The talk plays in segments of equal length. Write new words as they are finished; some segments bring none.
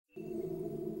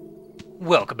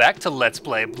Welcome back to Let's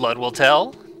Play Blood Will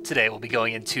Tell. Today we'll be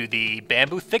going into the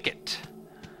bamboo thicket.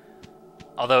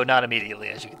 Although not immediately,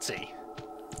 as you can see.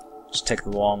 Just take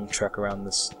the long trek around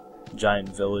this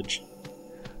giant village.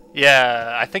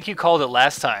 Yeah, I think you called it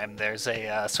last time. There's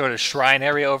a sort of shrine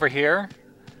area over here.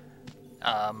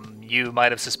 You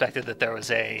might have suspected that there was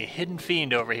a hidden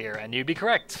fiend over here, and you'd be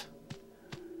correct.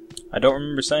 I don't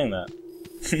remember saying that.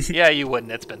 Yeah, you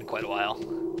wouldn't. It's been quite a while.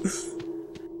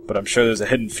 But I'm sure there's a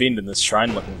hidden fiend in this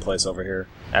shrine-looking place over here.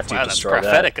 After Wow, you that's destroy that.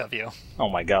 prophetic of you. Oh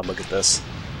my god, look at this.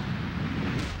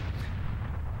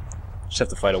 Just have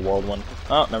to fight a world one.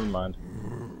 Oh, never mind.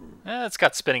 It's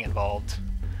got spinning involved.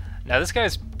 Now this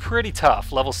guy's pretty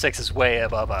tough. Level 6 is way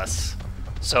above us.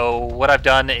 So what I've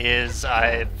done is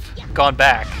I've gone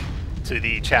back to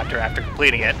the chapter after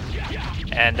completing it,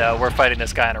 and we're fighting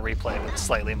this guy on a replay with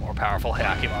slightly more powerful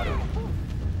Hyakimaru.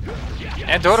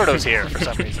 And Dororo's here for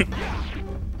some reason.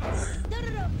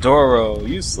 Dororo,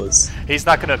 useless. He's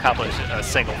not going to accomplish a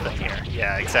single thing here.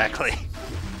 Yeah, exactly.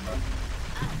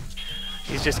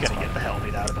 He's just going to get the hell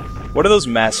beat out of him. What are those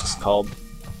masks called?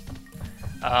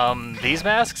 These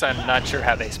masks, I'm not sure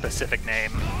have a specific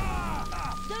name.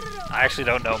 I actually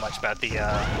don't know much about the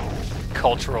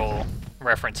cultural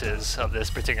references of this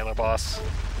particular boss.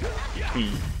 Definitely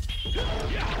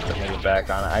get back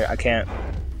on it. I can't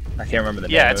remember the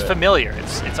name. Yeah, it's of it. familiar.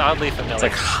 It's oddly familiar. It's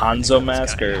like Hanzo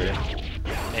mask, or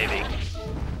maybe.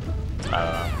 I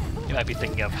don't know. You might be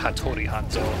thinking of Hattori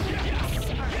Hanzo.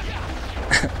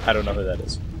 I don't know who that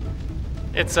is.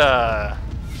 It's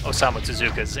Osamu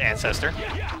Tezuka's ancestor.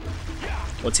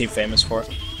 What's he famous for?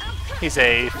 He's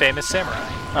a famous samurai.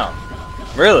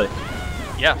 Oh, really?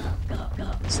 Yeah.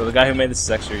 So the guy who made this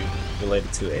is actually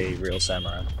related to a real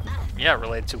samurai. Yeah,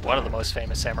 related to one of the most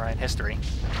famous samurai in history,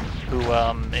 who,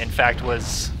 in fact,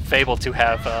 was fabled to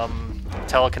have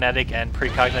telekinetic and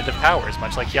precognitive powers,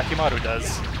 much like Hyakimaru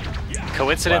does.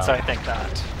 Coincidence? Wow. I think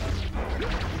not.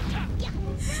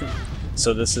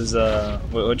 So this is,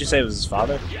 what'd you say it was his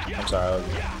father? I'm sorry.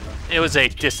 It was a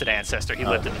distant ancestor. He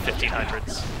lived in the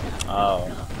 1500s.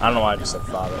 Oh, I don't know why I just said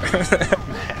father.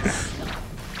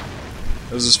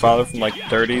 It was his father from like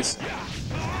 30s?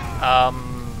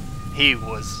 He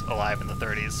was alive in the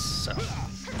 30s, so...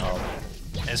 Oh.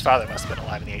 His father must have been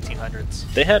alive in the 1800s.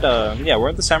 They had, yeah,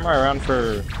 weren't the samurai around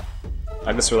for...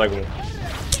 I guess we're like...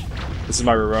 This is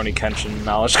my Rurouni Kenshin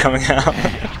knowledge coming out.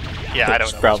 Yeah, I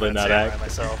don't know probably much about not samurai accurate.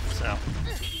 myself, so...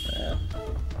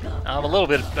 Yeah. A little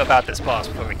bit about this boss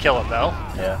before we kill him, though.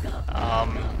 Yeah.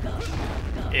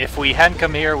 If we hadn't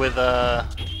come here with,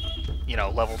 you know,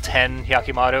 level 10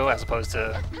 Hyakimaru, as opposed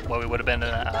to what we would have been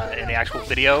in the actual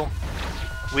video,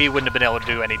 we wouldn't have been able to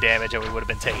do any damage, and we would have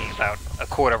been taking about a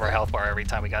quarter of our health bar every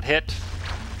time we got hit,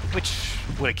 which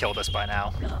would have killed us by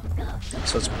now.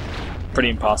 So it's pretty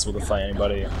impossible to fight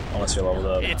anybody unless you're leveled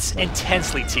up. It's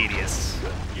intensely tedious.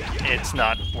 It's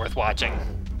not worth watching.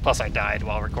 Plus, I died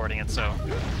while recording it, so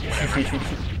whatever.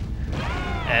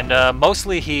 And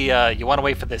mostly, you want to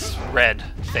wait for this red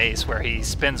phase where he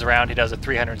spins around. He does a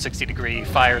 360-degree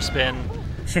fire spin,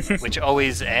 which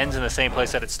always ends in the same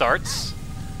place that it starts.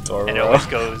 Dororo. And it always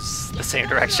goes the same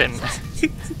direction.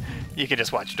 You can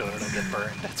just watch Dororo get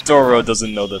burned. That's Dororo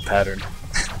doesn't know the pattern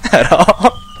at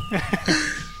all.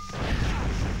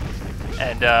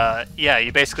 And yeah,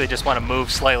 you basically just want to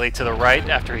move slightly to the right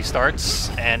after he starts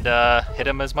and hit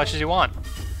him as much as you want.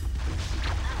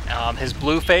 His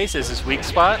blue face is his weak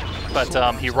spot,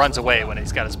 but he runs away when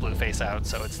he's got his blue face out,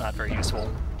 so it's not very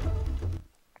useful.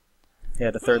 He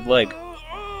had a third leg.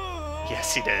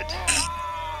 Yes, he did.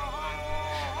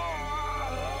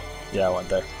 Yeah, I went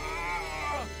there.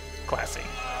 Classy.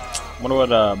 Wonder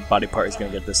what body part he's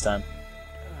gonna get this time.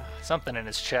 Something in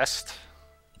his chest.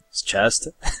 His chest?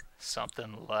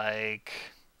 Something like...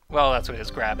 Well, that's what he was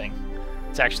grabbing.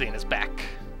 It's actually in his back.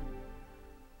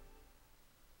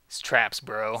 His traps,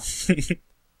 bro.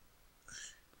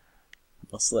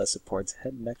 Muscle that supports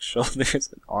head, neck,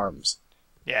 shoulders, and arms.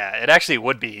 Yeah, it actually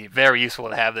would be very useful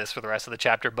to have this for the rest of the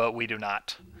chapter, but we do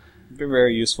not. It'd be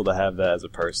very useful to have that as a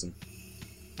person.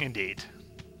 Indeed.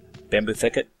 Bamboo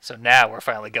thicket? So now we're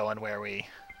finally going where we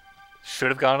should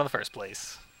have gone in the first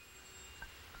place.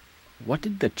 What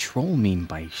did the troll mean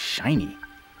by shiny?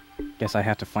 Guess I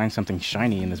have to find something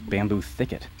shiny in this bamboo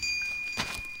thicket.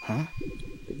 Huh?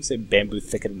 Didn't say bamboo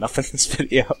thicket enough in this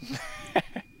video.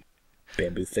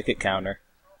 Bamboo thicket counter.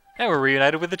 And we're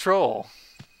reunited with the troll.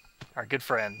 Our good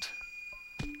friend.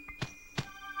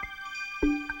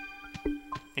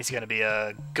 He's going to be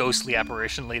a ghostly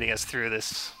apparition leading us through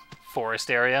this forest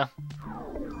area.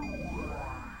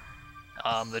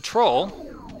 The troll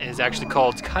is actually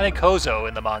called Kanekozo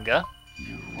in the manga,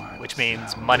 which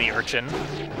means money urchin.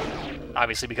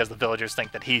 obviously because the villagers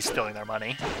think that he's stealing their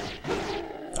money.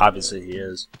 Obviously he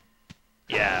is.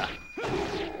 Yeah.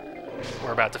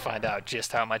 We're about to find out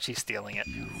just how much he's stealing it.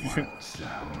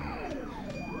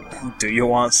 Do you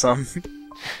want some?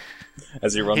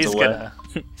 As he runs away.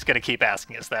 He's gonna keep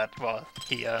asking us that while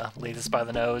he leads us by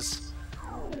the nose.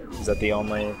 Is that the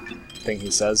only thing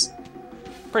he says?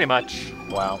 Pretty much.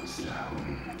 Wow.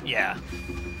 Yeah.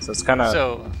 So it's kind of...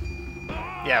 So,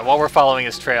 yeah, while we're following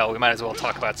his trail, we might as well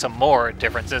talk about some more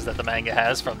differences that the manga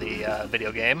has from the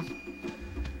video game.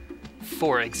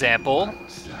 For example,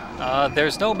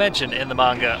 there's no mention in the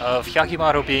manga of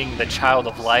Hyakimaru being the child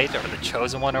of light, or the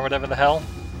chosen one, or whatever the hell.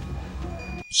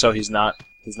 So he's not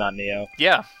Neo?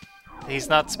 Yeah, he's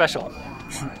not special.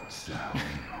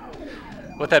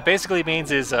 What that basically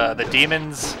means is the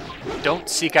demons don't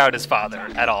seek out his father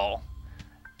at all.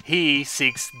 He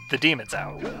seeks the demons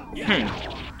out.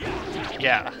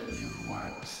 Yeah.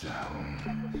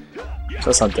 So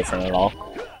that's not different at all.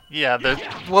 Yeah,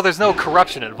 there's no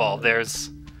corruption involved.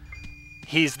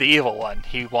 He's the evil one.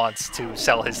 He wants to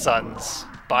sell his son's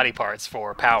body parts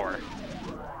for power.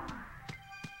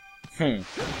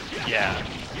 Yeah.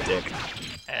 Dick.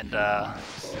 And,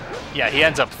 yeah, he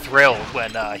ends up thrilled when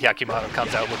Hyakimaru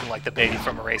comes out looking like the baby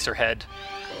from Eraserhead.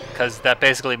 Because that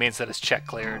basically means that his check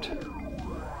cleared.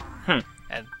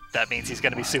 And that means he's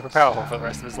going to be super powerful for the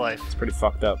rest of his life. It's pretty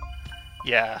fucked up.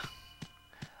 Yeah.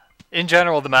 In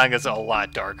general, the manga's a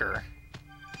lot darker.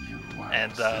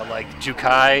 And, like,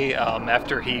 Jukai,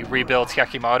 after he rebuilds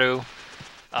Hyakimaru,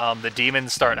 the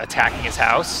demons start attacking his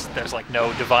house. There's, like,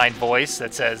 no divine voice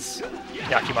that says,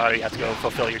 Hyakimaru, you have to go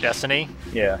fulfill your destiny.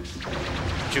 Yeah.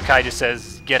 Jukai just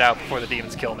says, get out before the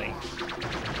demons kill me.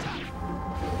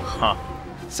 Huh.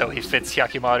 So he fits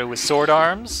Hyakimaru with sword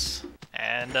arms,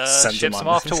 and ships him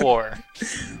off to war.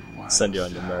 Send you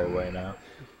on your merry way now.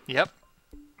 Yep.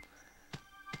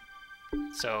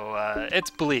 So, it's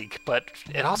bleak, but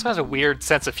it also has a weird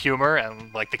sense of humor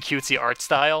and, like, the cutesy art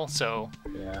style, so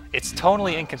yeah. It's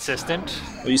tonally inconsistent.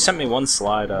 Well, you sent me one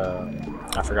slide,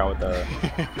 I forgot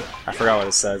what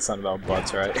it said, something about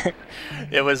butts, right?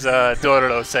 It was,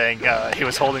 Dororo saying, he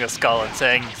was holding a skull and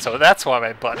saying, so that's why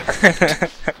my butt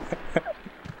hurt.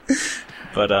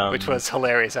 But, which was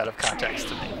hilarious out of context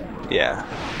to me. Yeah,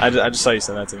 I just saw you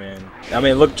send that to me, and I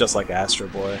mean, it looked just like Astro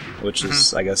Boy, which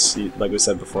is, I guess, like we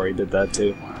said before, he did that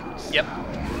too. Yep.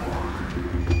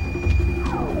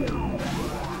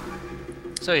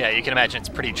 So yeah, you can imagine it's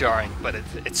pretty jarring, but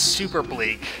it's super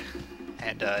bleak,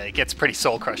 and it gets pretty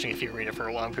soul-crushing if you read it for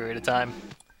a long period of time.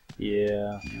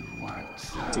 Yeah.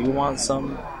 Do you want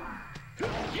some?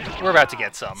 We're about to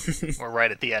get some. We're right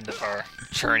at the end of our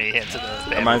journey into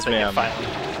the reminds me,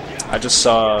 I just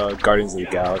saw Guardians of the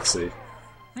Galaxy.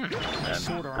 And,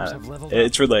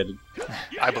 it's related.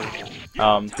 I believe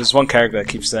you. There's one character that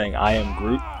keeps saying, I am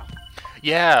Groot.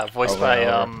 Yeah, voiced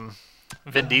by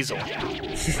Vin Diesel.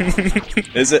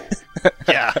 Is it?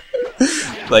 Yeah.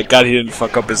 Like, God, he didn't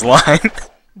fuck up his line.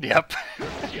 Yep.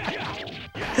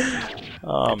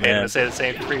 Oh, they paid him man. to say the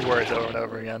same 3 words over and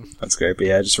over again. That's great, but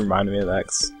yeah, it just reminded me of that,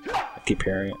 'cause I keep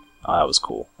hearing it. Oh, that was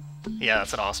cool. Yeah,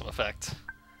 that's an awesome effect.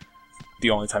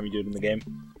 The only time you do it in the game?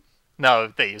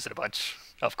 No, they use it a bunch,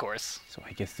 of course. So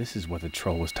I guess this is what the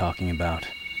troll was talking about.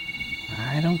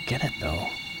 I don't get it, though.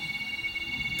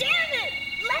 Damn it!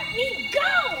 Let me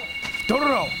go!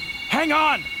 Dororo, hang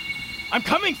on! I'm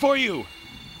coming for you!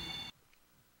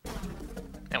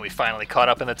 And we finally caught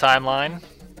up in the timeline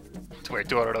to where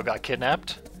Dororo got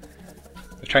kidnapped.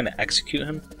 They're trying to execute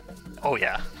him? Oh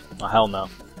yeah. Oh, hell no.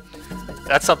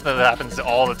 That's something that happens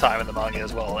all the time in the manga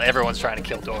as well. Everyone's trying to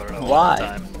kill Dororo Why? all the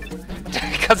time.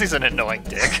 Because he's an annoying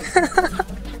dick.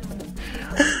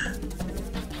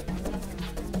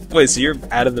 Wait, so you're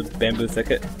out of the bamboo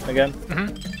thicket again?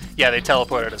 Yeah, they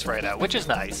teleported us right out, which is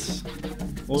nice.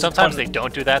 Sometimes they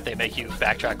don't do that, they make you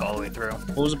backtrack all the way through.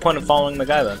 What was the point of following the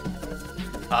guy then?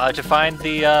 To find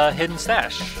the hidden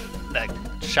stash. That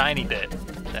shiny bit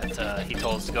that he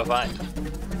told us to go find.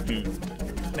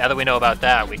 Now that we know about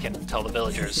that, we can tell the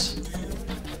villagers.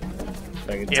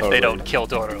 If they don't kill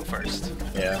Dororo first.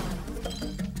 Yeah.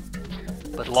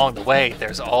 But along the way,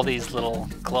 there's all these little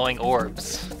glowing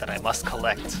orbs that I must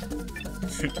collect.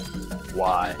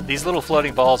 Why? These little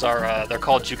floating balls are, they're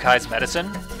called Jukai's medicine.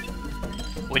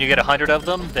 When you get 100 of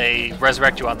them, they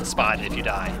resurrect you on the spot if you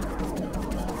die.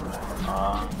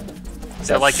 Is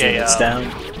They're that like Phoenix Down?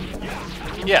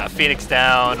 Yeah, Phoenix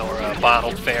Down, or a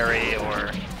Bottled Fairy,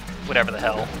 or whatever the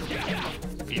hell.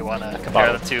 If you want to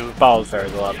compare them to. Bottled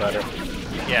Fairy's a lot better.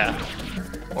 Yeah.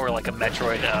 Or like a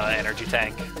Metroid energy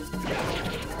tank.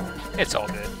 It's all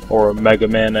good. Or a Mega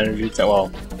Man energy tank.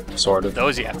 Well, sort of.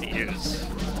 Those you have to use.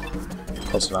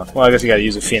 Close enough. Well, I guess you gotta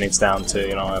use a Phoenix down too.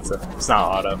 You don't have to. It's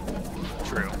not auto.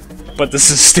 True. But this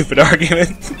is a stupid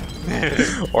argument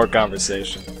or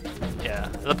conversation. Yeah.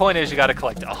 The point is, you got to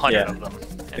collect 100 Yeah. of them.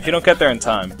 If you don't get there in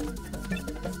time,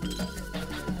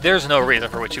 There's no reason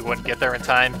for which you wouldn't get there in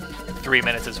time. 3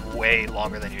 minutes is way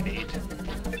longer than you need.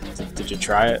 did you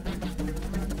try it?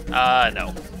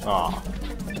 No. Aw.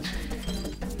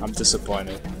 I'm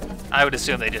disappointed. I would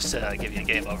assume they just give you a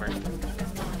game over.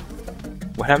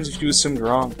 What happens if you assumed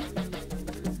wrong?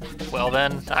 Well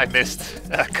then, I missed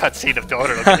a cutscene of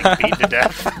Dororo getting beaten to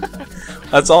death.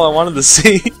 That's all I wanted to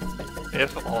see.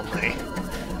 If only.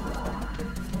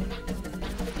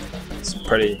 Some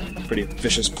pretty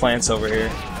vicious plants over here.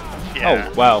 Yeah.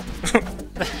 Oh, wow.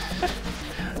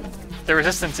 The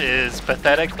resistance is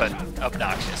pathetic but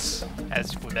obnoxious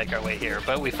as we make our way here,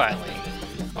 but we finally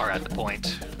are at the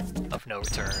point of no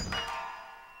return.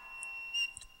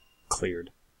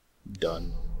 Cleared.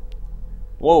 Done.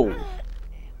 Whoa.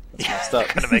 That's messed up.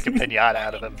 Gonna make a pinata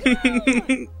out of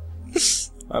him.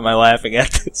 Why am I laughing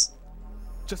at this?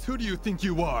 Just who do you think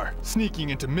you are, sneaking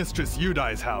into Mistress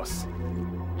Yudai's house?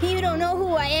 You don't know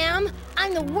who I am?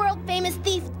 I'm the world-famous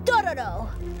thief Dororo.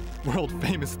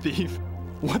 World-famous thief?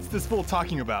 What's this fool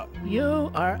talking about?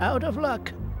 You are out of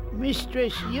luck.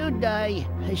 Mistress Yudai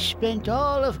has spent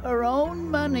all of her own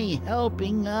money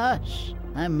helping us.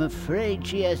 I'm afraid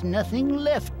she has nothing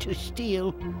left to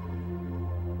steal.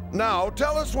 Now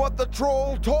tell us what the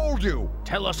troll told you.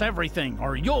 Tell us everything,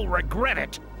 or you'll regret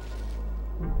it.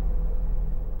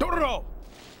 Dororo!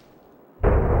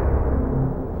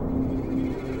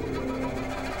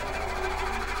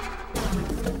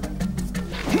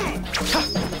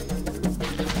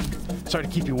 Sorry to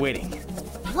keep you waiting.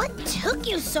 What took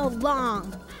you so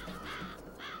long?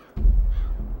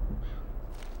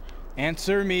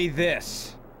 Answer me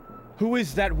this. Who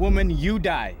is that woman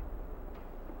Yudai?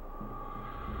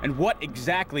 And what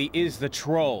exactly is the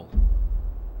troll?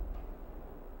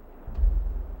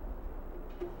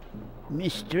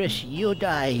 Mistress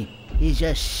Yudai is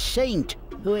a saint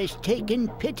who has taken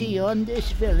pity on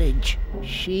this village.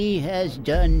 She has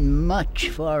done much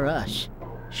for us.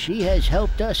 She has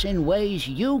helped us in ways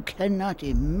you cannot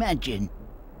imagine.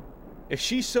 If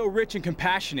she's so rich and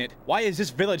compassionate, why is this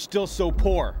village still so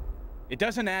poor? It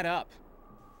doesn't add up.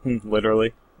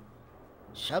 Literally.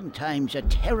 Sometimes a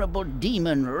terrible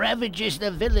demon ravages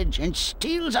the village and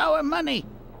steals our money.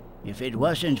 If it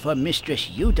wasn't for Mistress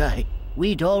Yudai,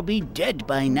 we'd all be dead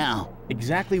by now.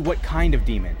 Exactly what kind of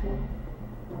demon?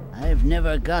 I've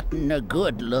never gotten a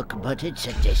good look, but it's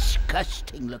a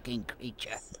disgusting-looking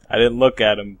creature. I didn't look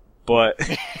at him, but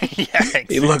Yeah,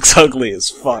 he looks ugly as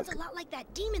fuck. Sounds a lot like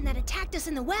that demon that attacked us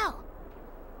in the well.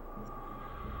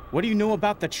 What do you know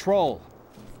about the troll?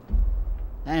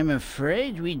 I'm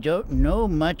afraid we don't know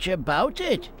much about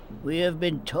it. We have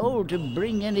been told to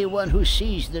bring anyone who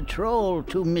sees the troll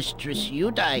to Mistress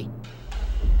Yudai.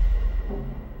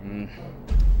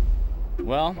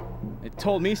 Well, it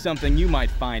told me something you might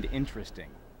find interesting.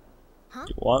 You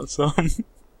want some?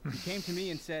 He came to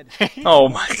me and said, Oh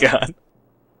my god.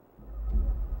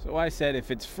 so I said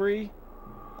if it's free,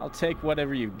 I'll take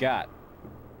whatever you got.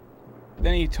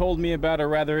 Then he told me about a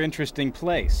rather interesting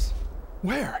place.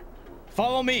 Where?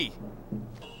 Follow me!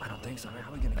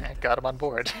 Got him on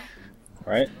board.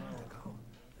 Right?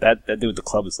 That dude with the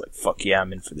club is like, fuck yeah,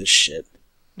 I'm in for this shit.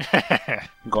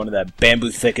 I'm going to that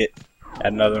bamboo thicket,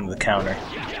 add another one to the counter.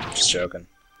 Just joking.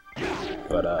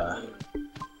 But,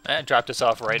 That dropped us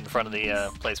off right in front of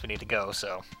the place we need to go,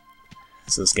 so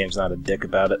this game's not a dick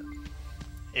about it.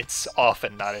 it's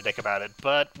often not a dick about it,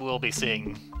 but we'll be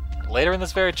seeing later in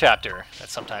this very chapter that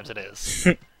sometimes it is.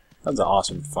 That's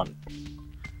awesome fun.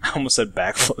 I almost said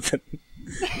backflip and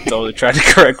totally tried to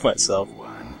correct myself.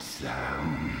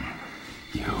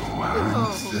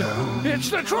 It's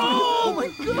the troll!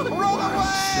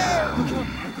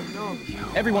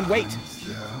 Everyone wait!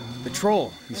 The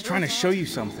troll, he's trying to show you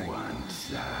something.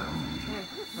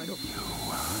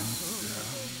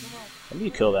 How do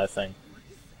you kill that thing?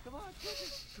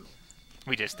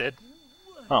 We just did.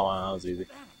 Oh wow, that was easy.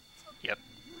 Yep.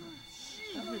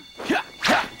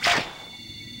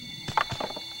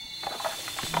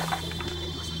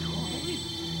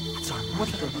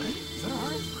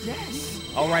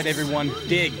 Alright everyone,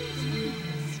 dig!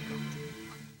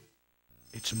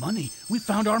 It's money. We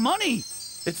found our money!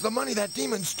 It's the money that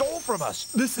demon stole from us.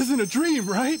 This isn't a dream,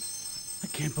 right? I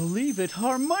can't believe it.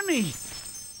 Our money!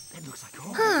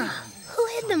 Huh. Who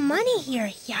hid the money here,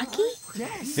 Yaki?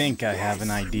 Think I have an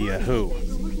idea who.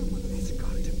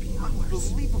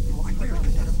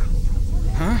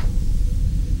 Huh?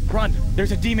 Run!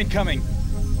 There's a demon coming!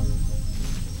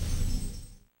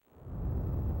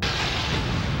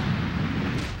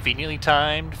 conveniently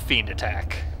timed fiend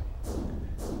attack.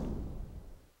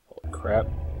 Holy crap.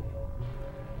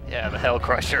 Yeah, the Hell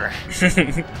Crusher.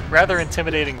 Rather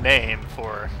intimidating name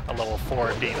for a level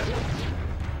 4 demon.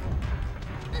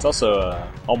 It's also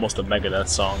almost a Megadeth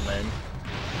song name.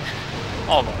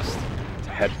 Almost.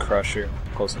 Head Crusher.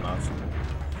 Close enough.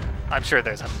 I'm sure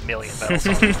there's a million metal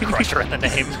songs with Crusher in the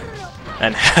name.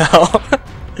 And Hell.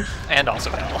 And also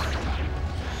Hell.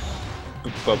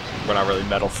 But we're not really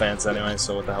metal fans anyway,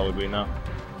 so what the hell would we know?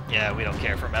 Yeah, we don't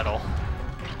care for metal.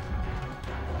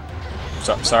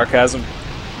 Sarcasm?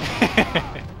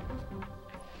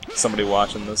 Somebody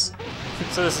watching this?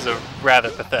 So this is a rather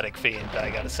pathetic fiend, I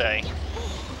gotta say.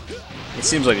 It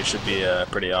seems like it should be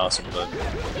pretty awesome, but...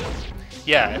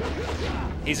 Yeah,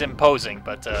 he's imposing,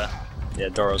 but yeah,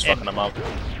 Dororo's fucking him up.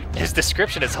 his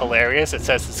description is hilarious. It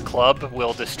says his club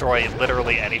will destroy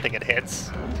literally anything it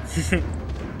hits.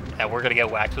 And we're gonna get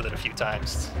whacked with it a few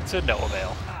times, to no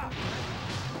avail.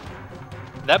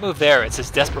 That move there, it's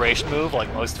his desperation move,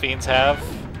 like most fiends have.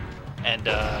 And,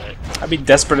 I'd be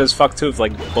desperate as fuck too if,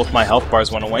 like, both my health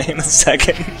bars went away in a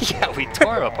second. yeah, we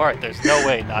tore him apart. There's no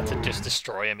way not to just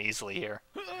destroy him easily here.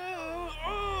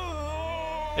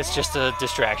 It's just a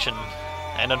distraction.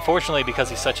 And unfortunately,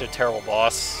 because he's such a terrible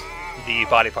boss, the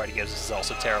body part he gives us is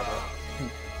also terrible.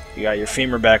 You got your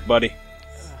femur back, buddy.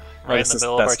 Right in the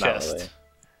middle of our chest.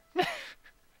 Really...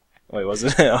 Wait, was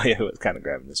it? Oh yeah, it was kind of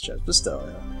grabbing his chest, but still,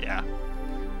 yeah.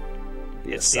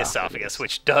 Yeah. It's the esophagus,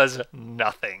 which does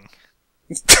nothing.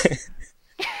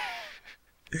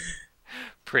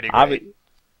 Pretty great.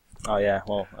 Oh yeah,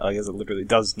 well, I guess it literally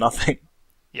does nothing.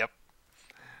 Yep.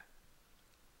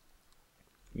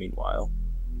 Meanwhile...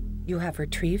 You have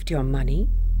retrieved your money?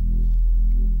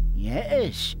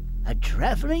 Yes. A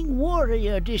traveling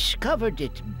warrior discovered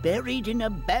it buried in a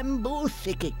bamboo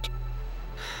thicket.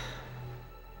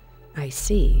 I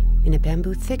see. In a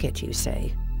bamboo thicket, you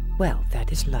say? Well,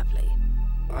 that is lovely.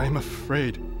 I'm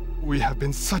afraid we have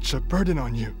been such a burden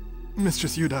on you,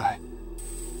 Mistress Yudai.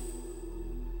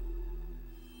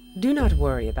 Do not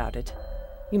worry about it.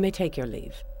 You may take your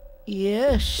leave.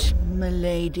 Yes,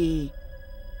 milady.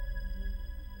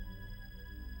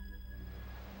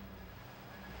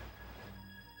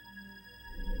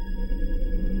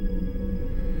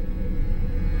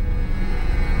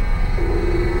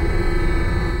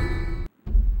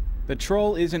 The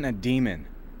troll isn't a demon.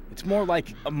 It's more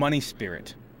like a money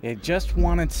spirit. It just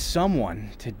wanted someone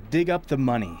to dig up the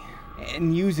money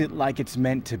and use it like it's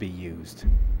meant to be used.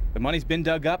 The money's been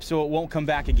dug up, so it won't come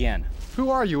back again. Who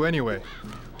are you anyway?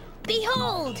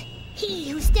 Behold! He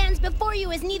who stands before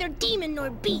you is neither demon nor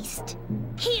beast.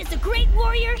 He is the great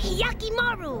warrior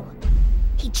Hyakimaru.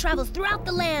 He travels throughout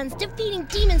the lands, defeating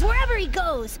demons wherever he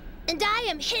goes. And I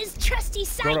am his trusty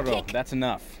sidekick. Dororo, that's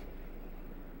enough.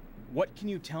 What can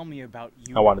you tell me about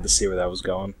you? I wanted to see where that was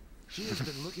going. She has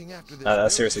been looking after this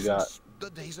That seriously got... since the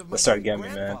days of That my started getting me,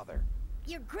 man. grandfather.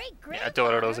 Your great Yeah,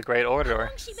 grandfather. Dororo's a great orator. How long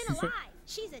she been alive?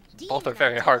 She's a demon, Both are I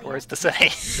very tell hard ya. words to say.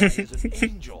 She is an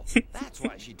angel. That's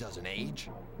why she doesn't age.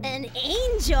 An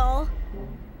angel?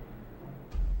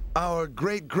 Our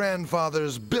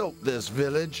great-grandfathers built this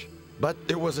village, but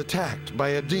it was attacked by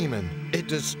a demon. It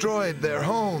destroyed their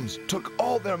homes, took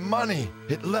all their money.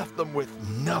 It left them with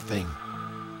nothing.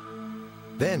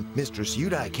 Then Mistress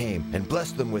Yudai came and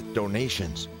blessed them with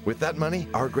donations. With that money,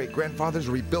 our great-grandfathers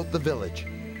rebuilt the village.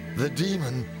 The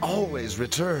demon always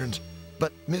returned,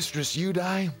 but Mistress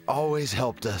Yudai always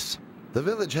helped us. The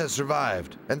village has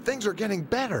survived, and things are getting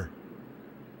better.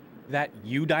 That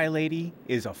Yudai lady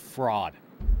is a fraud.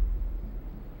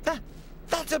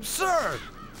 That's absurd!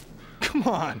 Come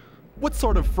on! What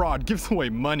sort of fraud gives away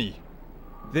money?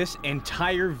 This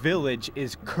entire village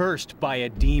is cursed by a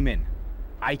demon.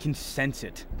 I can sense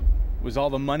it. Was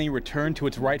all the money returned to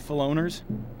its rightful owners?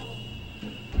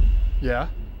 Yeah?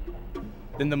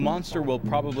 Then the monster will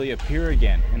probably appear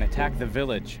again and attack the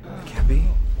village. Can't be.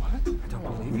 What? I don't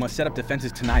believe We must set up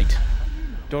defenses tonight.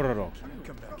 Dororo,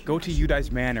 go to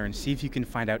Yudai's manor and see if you can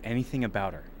find out anything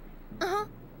about her. Uh-huh.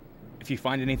 If you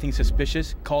find anything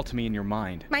suspicious, call to me in your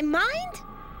mind. My mind?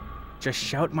 Just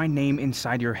shout my name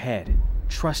inside your head.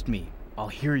 Trust me, I'll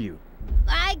hear you.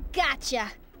 I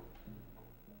gotcha.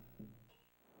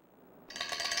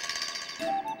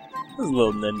 This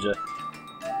little ninja.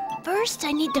 First,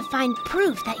 I need to find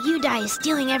proof that Yudai is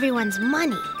stealing everyone's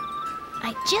money.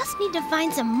 I just need to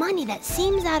find some money that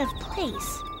seems out of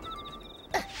place.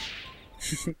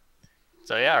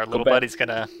 So yeah, our little back. buddy's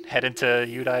gonna head into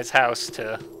Yudai's house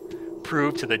to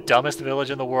prove to the dumbest village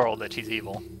in the world that she's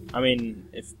evil. I mean,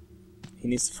 if he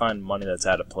needs to find money that's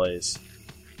out of place,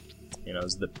 you know,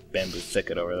 there's the bamboo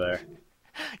thicket over there.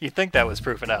 You'd think that was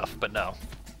proof enough, but no.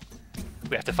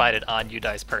 We have to find it on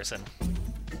Yudai's person.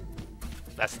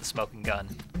 That's the smoking gun.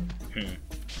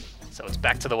 So it's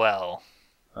back to the well.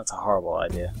 That's a horrible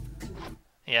idea.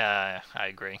 Yeah, I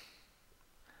agree.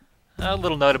 A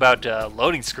little note about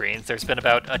loading screens. There's been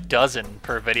about a dozen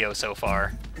per video so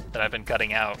far that I've been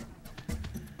cutting out.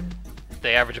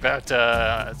 They average about,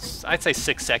 I'd say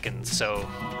 6 seconds, so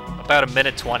about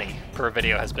 1:20 per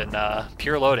video has been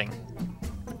pure loading.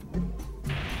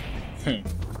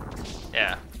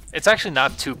 Yeah. It's actually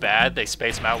not too bad. They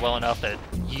space them out well enough that it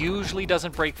usually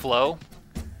doesn't break flow.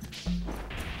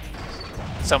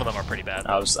 Some of them are pretty bad.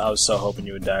 I was so hoping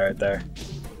you would die right there.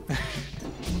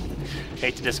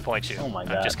 Hate to disappoint you. Oh my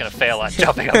God. I'm just gonna fail on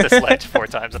jumping up this ledge 4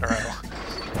 times in a row.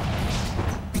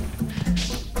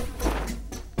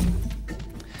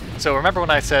 So remember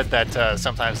when I said that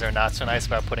sometimes they're not so nice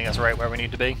about putting us right where we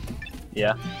need to be?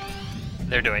 Yeah.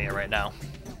 They're doing it right now.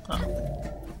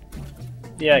 Oh.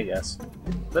 Yeah, I guess.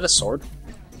 Is that a sword?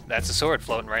 That's a sword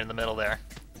floating right in the middle there.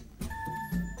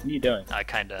 What are you doing?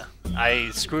 I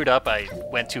screwed up. I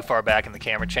went too far back in the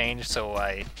camera change, so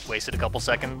I wasted a couple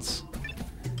seconds.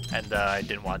 And I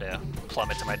didn't want to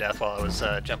plummet to my death while I was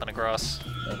jumping across.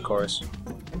 Of course.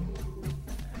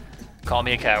 Call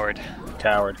me a coward.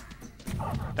 Coward.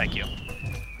 Thank you.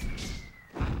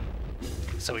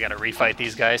 So we gotta refight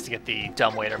these guys to get the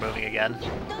dumbwaiter moving again.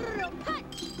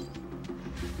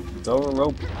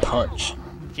 Dororo punch.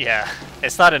 Yeah,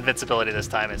 it's not invincibility this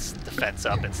time, it's defense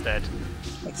up instead.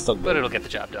 That's still good. But it'll get the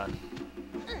job done.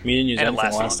 We didn't use And it anything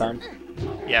lasts last longer.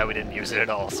 time? Yeah, we didn't use it at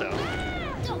all, so...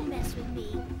 Don't mess with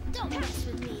me. Don't mess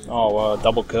with me. Oh,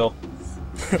 double kill.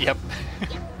 Yep.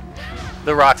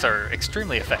 The rocks are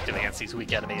extremely effective against these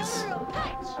weak enemies,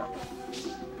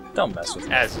 Don't mess with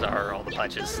me. as are all the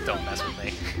punches. Don't mess with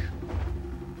me.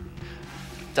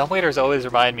 Dumbwaiters always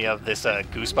remind me of this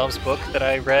Goosebumps book that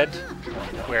I read,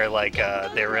 where like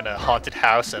they were in a haunted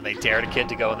house and they dared a kid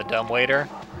to go in the dumbwaiter,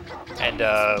 and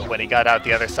when he got out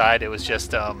the other side, it was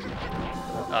just a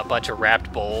bunch of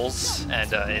wrapped bowls,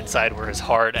 and inside were his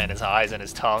heart and his eyes and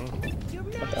his tongue.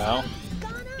 What the hell?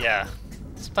 Yeah,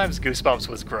 sometimes Goosebumps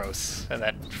was gross, and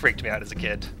that freaked me out as a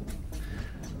kid.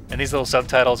 And these little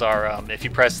subtitles are, if you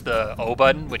press the O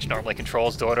button, which normally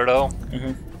controls Dororo,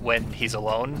 when he's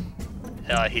alone,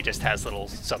 he just has little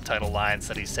subtitle lines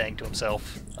that he's saying to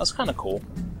himself. That's kind of cool.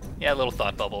 Yeah, little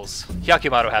thought bubbles.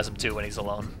 Hyakumaru has them too when he's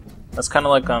alone. That's kind of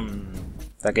like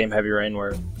that game Heavy Rain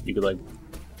where you could like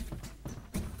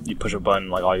you push a button,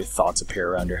 like all your thoughts appear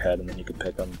around your head, and then you could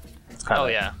pick them. It's kind of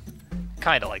yeah,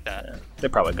 kind of like that. Yeah, they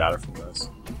probably got it from those.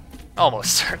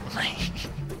 Almost certainly.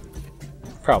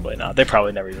 Probably not. They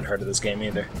probably never even heard of this game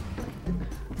either.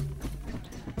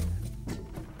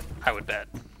 I would bet.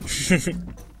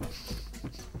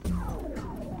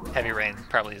 Heavy Rain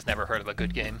probably has never heard of a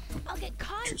good game. I'll get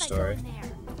caught True if story. I go in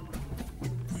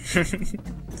there.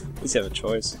 At least you have a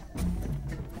choice.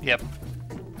 Yep.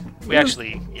 We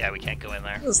actually, we can't go in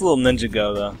there. This little ninja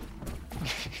go though.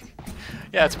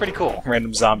 Yeah, it's pretty cool.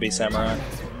 Random zombie samurai.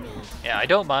 Yeah, I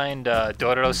don't mind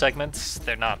Dororo segments.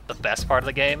 They're not the best part of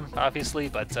the game, obviously,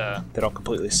 but They don't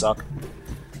completely suck.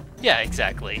 yeah,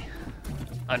 exactly.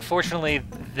 Unfortunately,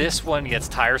 this one gets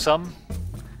tiresome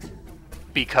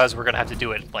because we're gonna have to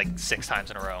do it like 6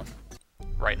 times in a row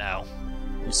right now.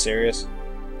 You serious?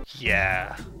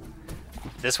 Yeah.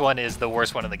 This one is the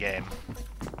worst one in the game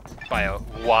by a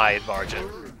wide margin.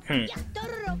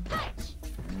 Dororo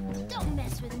punch. Don't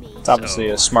mess with me. It's obviously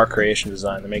a smart creation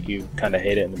design to make you kind of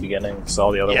hate it in the beginning, so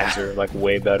all the other ones are like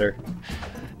way better.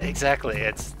 Exactly,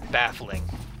 it's baffling.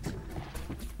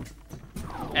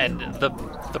 And the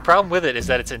problem with it is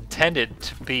that it's intended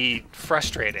to be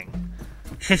frustrating.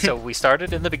 So we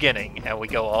started in the beginning, and we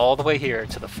go all the way here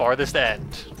to the farthest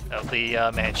end of the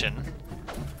mansion,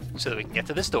 so that we can get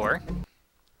to this door.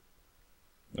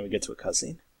 Then we get to a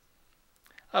cutscene.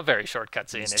 A very short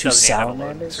cutscene. It's It two doesn't even have a loading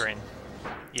salamanders? screen.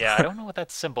 Yeah, I don't know what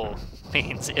that symbol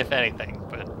means, if anything,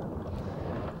 but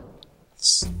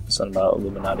It's something about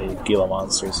Illuminati Gila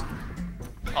monsters.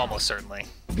 almost certainly.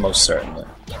 Most certainly.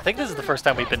 I think this is the first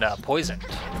time we've been poisoned.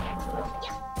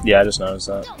 Yeah, I just noticed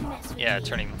that. Don't mess with Yeah,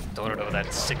 turning Dororo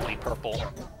that sickly purple.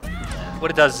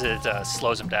 What it does is it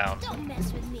slows him down. Don't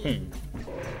mess with me.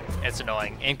 It's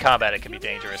annoying. In combat, it can be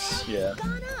dangerous. Yeah.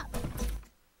 Gone up.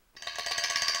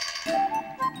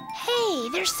 Hey,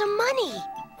 there's some money.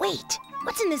 Wait,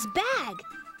 what's in this bag?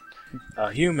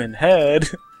 A human head.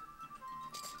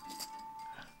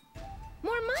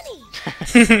 More money.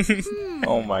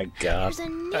 Oh my god. There's a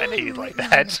name I knew you'd like written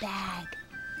that. on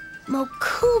the bag.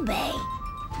 Mokube.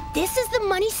 This is the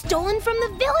money stolen from the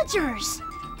villagers.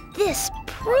 This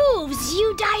proves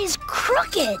Yudai is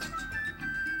crooked.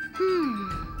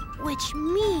 Which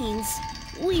means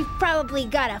we've probably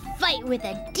got a fight with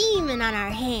a demon on our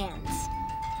hands.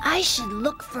 I should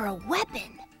look for a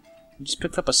weapon. You just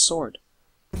picked up a sword.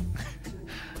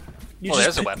 Well,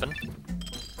 there's a weapon.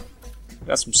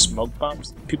 Got some smoke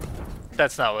bombs? People...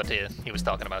 That's not what he was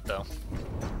talking about, though.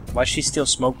 Why'd she steal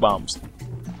smoke bombs?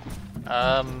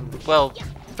 Well,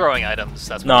 throwing items.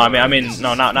 That's what No, I mean,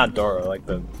 no, not Dororo, like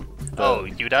the Oh,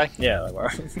 Yudai? Yeah,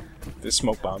 like, the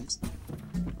smoke bombs.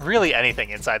 Really,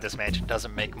 anything inside this mansion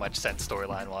doesn't make much sense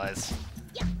storyline-wise.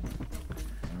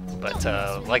 But,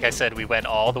 like I said, we went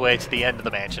all the way to the end of the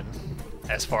mansion,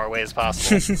 as far away as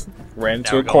possible. Ran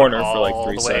to a corner for like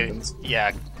 3 the seconds.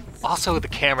 Yeah. Also, the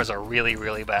cameras are really,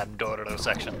 really bad in Dororo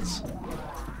sections.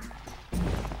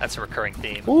 That's a recurring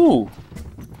theme. Ooh!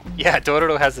 Yeah,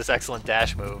 Dororo has this excellent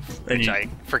dash move, which I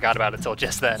forgot about until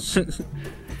just then.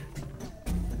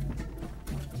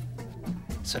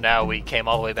 So now we came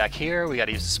all the way back here. We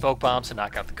gotta use the smoke bombs to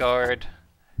knock out the guard.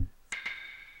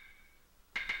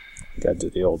 Gotta do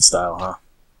the old style, huh?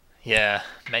 Yeah,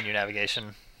 menu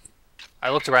navigation. I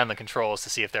looked around the controls to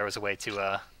see if there was a way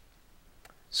to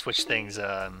switch things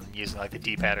using like the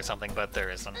D-pad or something, but there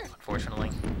isn't,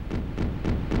 unfortunately.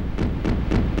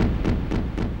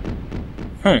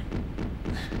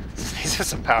 These are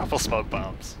some powerful smoke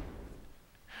bombs.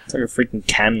 It's like a freaking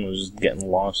cannon was just getting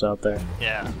launched out there.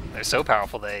 Yeah, they're so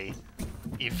powerful they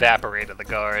evaporated the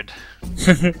guard.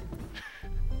 Yeah,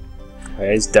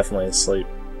 he's definitely asleep.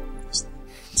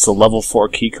 It's a level 4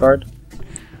 keycard.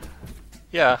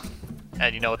 Yeah,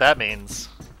 and you know what that means?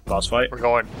 Boss fight? We're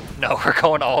going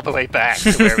all the way back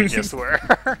to where we just were.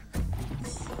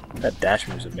 That dash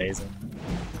move's amazing.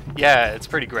 Yeah, it's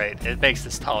pretty great. It makes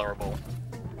this tolerable.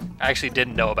 I actually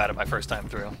didn't know about it my first time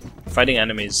through. Fighting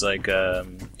enemies, like, do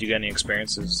you get any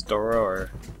experiences, Dororo,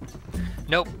 or...?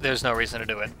 Nope, there's no reason to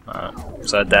do it.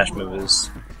 So that dash move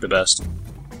is the best.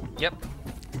 Yep.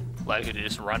 Allows you to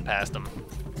just run past them.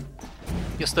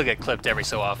 You'll still get clipped every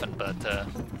so often, but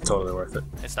Totally worth it.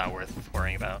 it's not worth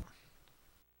worrying about.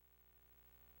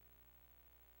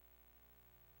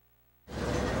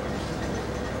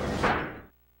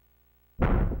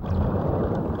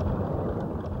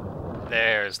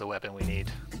 There's the weapon we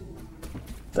need.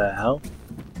 The hell?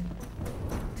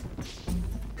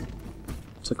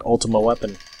 It's like Ultima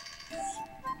Weapon.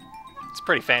 It's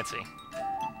pretty fancy.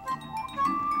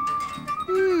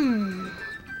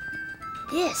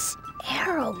 This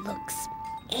arrow looks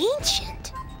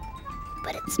ancient,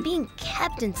 but it's being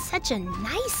kept in such a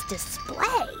nice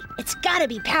display. It's gotta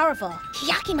be powerful.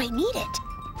 Hiyaki might need it.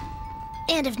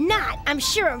 And if not, I'm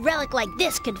sure a relic like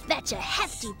this could fetch a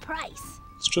hefty price.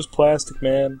 It's just plastic,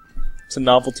 man. It's a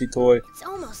novelty toy. It's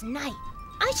almost night.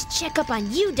 I should check up on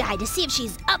Yudai to see if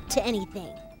she's up to anything.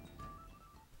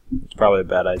 It's probably a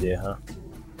bad idea,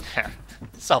 huh?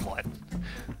 Somewhat.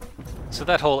 So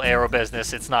that whole arrow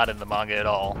business, it's not in the manga at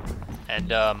all. And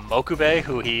Mokube,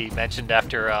 who he mentioned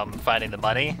after finding the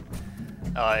money,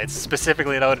 it's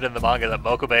specifically noted in the manga that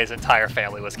Mokube's entire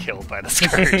family was killed by the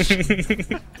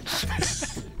Scourge.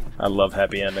 I love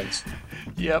happy endings.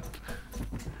 Yep.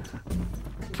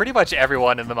 Pretty much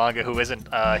everyone in the manga who isn't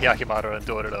Hyakimaru and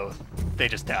Dororo, they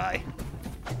just die.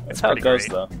 That's how it goes,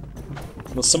 great. though.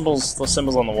 Those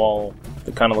symbols on the wall,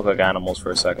 they kind of look like animals for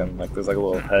a second. Like there's like a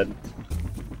little head.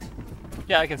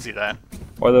 Yeah, I can see that.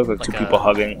 Or they look like 2 people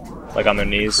hugging, like on their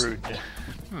knees. Crude.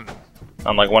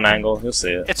 On like one angle, you'll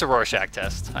see it. It's a Rorschach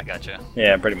test. I gotcha.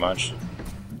 Yeah, pretty much.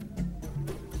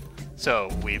 So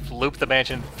we've looped the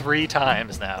mansion 3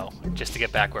 times now, just to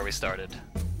get back where we started.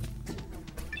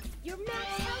 Your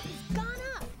max health has gone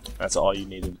up. That's all you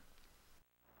needed.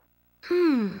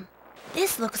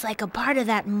 This looks like a part of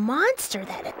that monster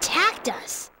that attacked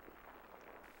us.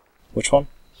 Which one?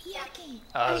 Hiyaki,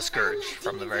 The Scourge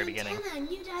from the very beginning. in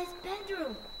Yudai's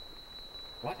bedroom.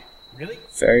 What? Really?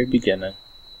 Very beginning.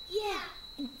 Yeah,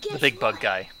 and guess The big bug what?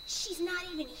 guy. She's not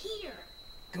even here.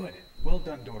 Good. Well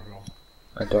done, Dororo.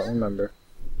 I don't remember.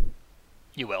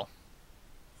 You will.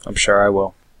 I'm sure I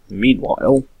will.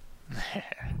 Meanwhile...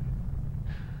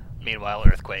 Meanwhile,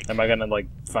 Earthquake. Am I gonna, like,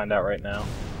 find out right now?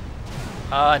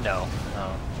 No.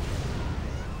 Oh.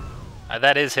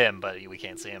 That is him, but we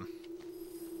can't see him.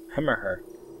 Him or her?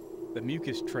 The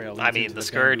mucus trail. I leads mean, into the bamboo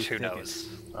Scourge, who thicket. knows?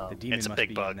 The demon It's a must big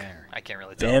be bug. in there. I can't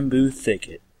really tell. Bamboo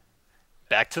thicket.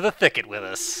 Back to the thicket with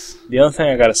us. The other thing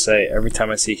I gotta say, every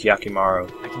time I see Hyakimaru,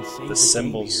 I can save the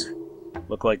symbols game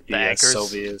look like the anchors?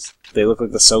 Soviet. They look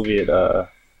like the Soviet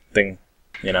thing,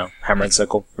 you know, hammer and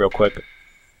sickle, real quick.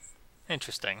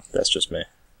 Interesting. That's just me.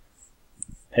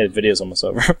 Hey, the video's almost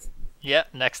over. Yeah,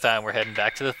 next time we're heading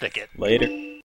back to the thicket. Later.